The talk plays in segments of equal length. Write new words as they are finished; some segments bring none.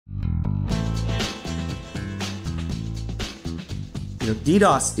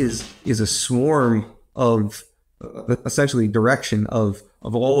DDoS is a swarm of essentially direction of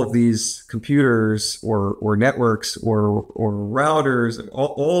all of these computers or networks or routers,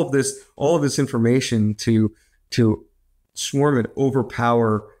 all of this information to swarm and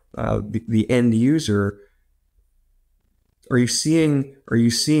overpower the end user. Are you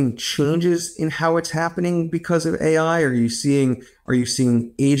seeing changes in how it's happening because of AI? Are you seeing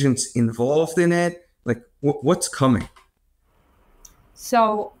agents involved in it? Like what's coming?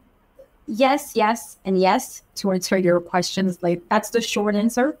 So yes, and yes to answer your questions. Like that's the short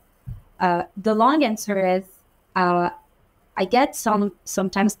answer. The long answer is I get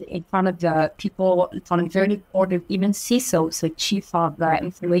sometimes in front of the people, in front of very important, even CISOs, so chief of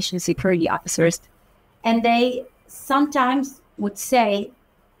information security officers, and they sometimes would say,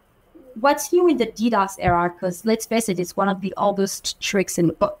 "What's new in the DDoS era?" Because let's face it, it's one of the oldest tricks in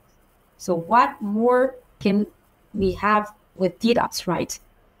the book. So what more can we have with DDoS, right?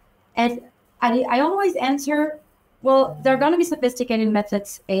 And I always answer, well, there are going to be sophisticated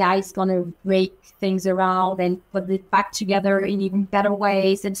methods. AI is going to break things around and put it back together in even better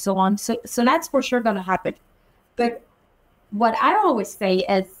ways and so on. So that's for sure going to happen. But what I always say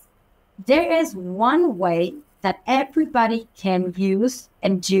is there is one way that everybody can use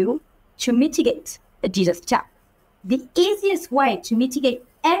and do to mitigate a DDoS attack. The easiest way to mitigate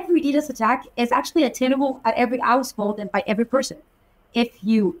every DDoS attack is actually attainable at every household and by every person. If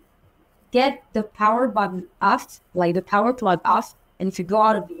you get the power button off, like the power plug off, and if you go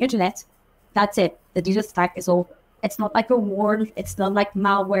out of the internet, that's it. The DDoS attack is over. It's not like a ward. It's not like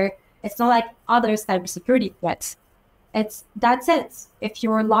malware. It's not like other cybersecurity threats. That's it. If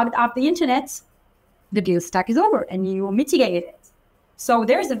you're logged off the internet, the DDoS attack is over and you mitigate it. So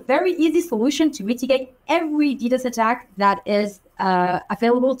there's a very easy solution to mitigate every DDoS attack that is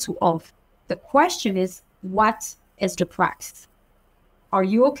available to all. The question is, what is the price? Are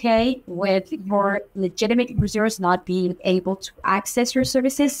you okay with your legitimate users not being able to access your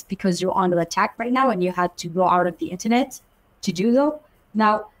services because you're under attack right now and you had to go out of the internet to do so?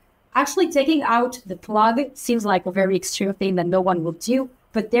 Now, actually taking out the plug seems like a very extreme thing that no one will do,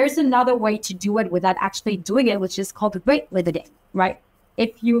 but there's another way to do it without actually doing it, which is called rate limiting, right?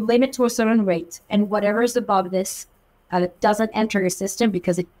 If you limit to a certain rate and whatever is above this doesn't enter your system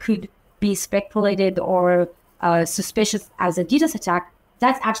because it could be speculated or suspicious as a DDoS attack,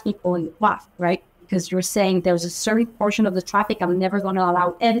 that's actually pulling the plug, right? Because you're saying there's a certain portion of the traffic I'm never going to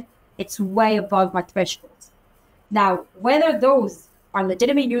allow in. It's way above my thresholds. Now, whether those are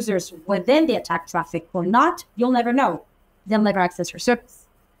legitimate users within the attack traffic or not, you'll never know. They'll never access your service.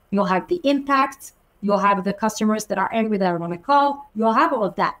 You'll have the impact. You'll have the customers that are angry that are on a call. You'll have all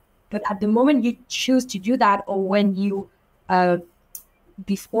of that. But at the moment you choose to do that, or when you,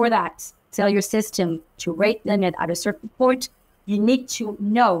 before that, tell your system to rate limit at a certain point, you need to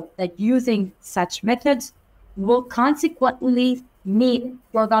know that using such methods will consequently mean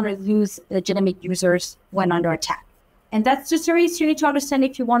you're going to lose legitimate users when under attack. And that's just a risk you need to understand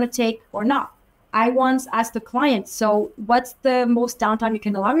if you want to take or not. I once asked the client, so what's the most downtime you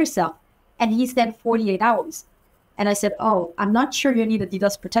can allow yourself? And he said 48 hours. And I said, oh, I'm not sure you need a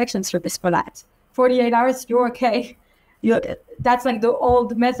DDoS protection service for that. 48 hours, you're okay. That's like the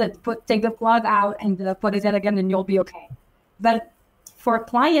old method, take the plug out and put it in again and you'll be okay. But for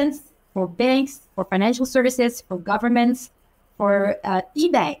clients, for banks, for financial services, for governments, for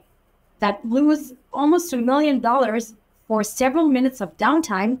eBay, that lose almost $1 million for several minutes of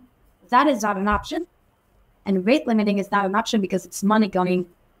downtime, that is not an option. And rate limiting is not an option because it's money going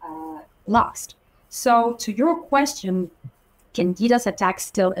lost. So to your question, can DDoS attacks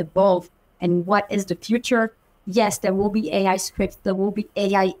still evolve? And what is the future? Yes, there will be AI scripts, there will be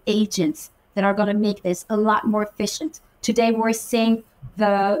AI agents that are going to make this a lot more efficient. Today, we're seeing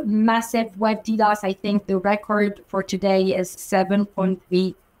the massive web DDoS. I think the record for today is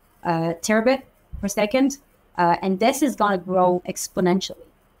 7.3 terabit per second. And this is going to grow exponentially.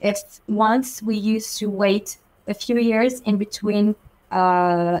 If once we used to wait a few years in between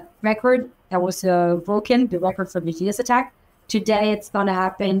record that was broken, the record for the DDoS attack, today it's going to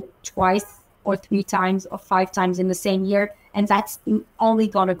happen twice or 3 times or 5 times in the same year. And that's only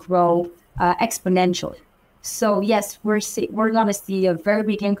going to grow exponentially. So yes, we're going to see a very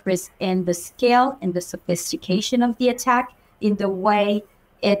big increase in the scale and the sophistication of the attack, in the way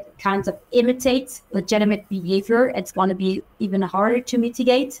it kind of imitates legitimate behavior. It's going to be even harder to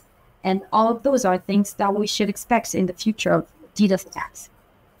mitigate. And all of those are things that we should expect in the future of DDoS attacks.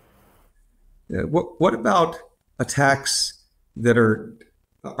 What about attacks that are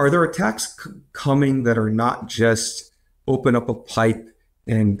there attacks coming that are not just open up a pipe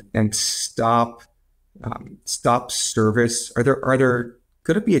and stop stop service?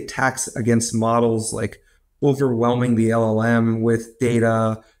 Could it be attacks against models like overwhelming the LLM with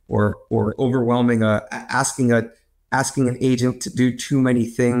data, or overwhelming asking an agent to do too many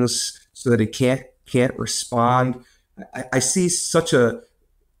things so that it can't respond? I see such a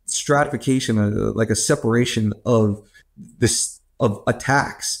stratification, like a separation of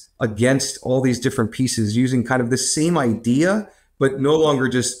attacks against all these different pieces using kind of the same idea, but no longer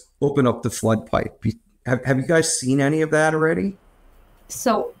just open up the flood pipe. Have you guys seen any of that already?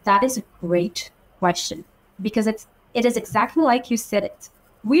 So that is a great question, because it is exactly like you said it.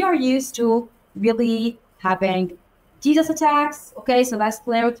 We are used to really having DDoS attacks. Okay, so that's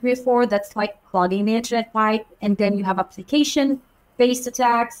layer 3 or 4. That's like clogging the internet pipe. And then you have application-based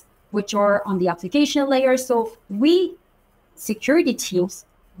attacks, which are on the application layer. So we, security teams,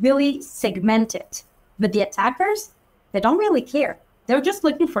 really segment it. But the attackers, they don't really care. They're just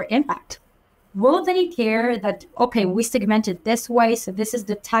looking for impact. Will they care that, okay, we segmented this way, so this is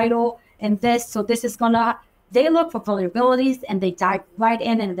the title, and this, so this is gonna, they look for vulnerabilities and they dive right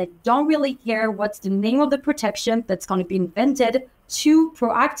in, and they don't really care what's the name of the protection that's gonna be invented to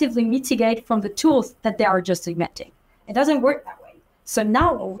proactively mitigate from the tools that they are just segmenting. It doesn't work that way. So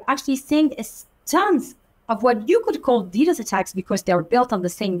now what we're actually seeing is tons of what you could call DDoS attacks, because they're built on the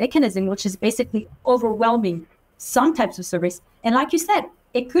same mechanism, which is basically overwhelming some types of service. And like you said,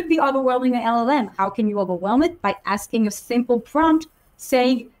 it could be overwhelming an LLM. How can you overwhelm it? By asking a simple prompt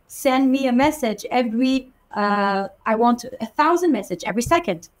saying, send me a message every, I want 1,000 messages every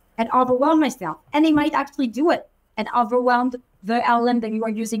second, and overwhelm myself. And it might actually do it and overwhelm the LLM that you are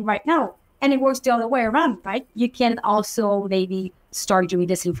using right now. And it works the other way around, right? You can also maybe start doing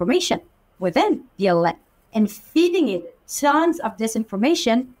disinformation within the LLM and feeding it tons of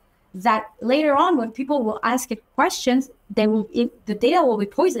disinformation that later on, when people will ask it questions, the data will be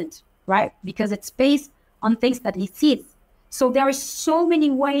poisoned, right? Because it's based on things that it sees. So there are so many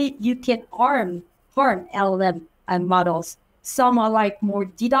ways you can harm LLM models. Some are like more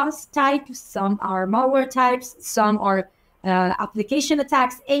DDoS type, some are malware types, some are application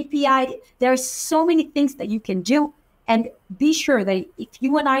attacks, API. There are so many things that you can do. And be sure that if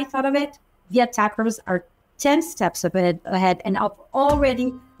you and I thought of it, the attackers are 10 steps ahead and have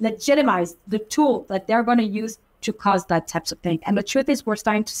already legitimized the tool that they're going to use to cause that types of thing. And the truth is, we're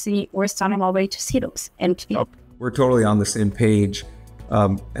starting already to see those. And we're totally on the same page.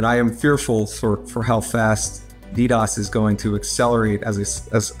 And I am fearful for how fast DDoS is going to accelerate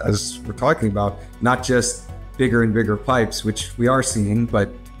as we're talking about, not just bigger and bigger pipes, which we are seeing, but,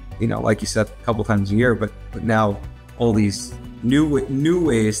 like you said, a couple times a year, but now all these new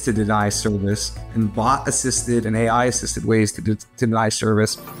ways to deny service, and bot-assisted and AI-assisted ways to deny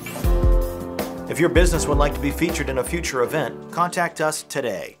service. If your business would like to be featured in a future event, contact us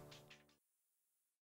today.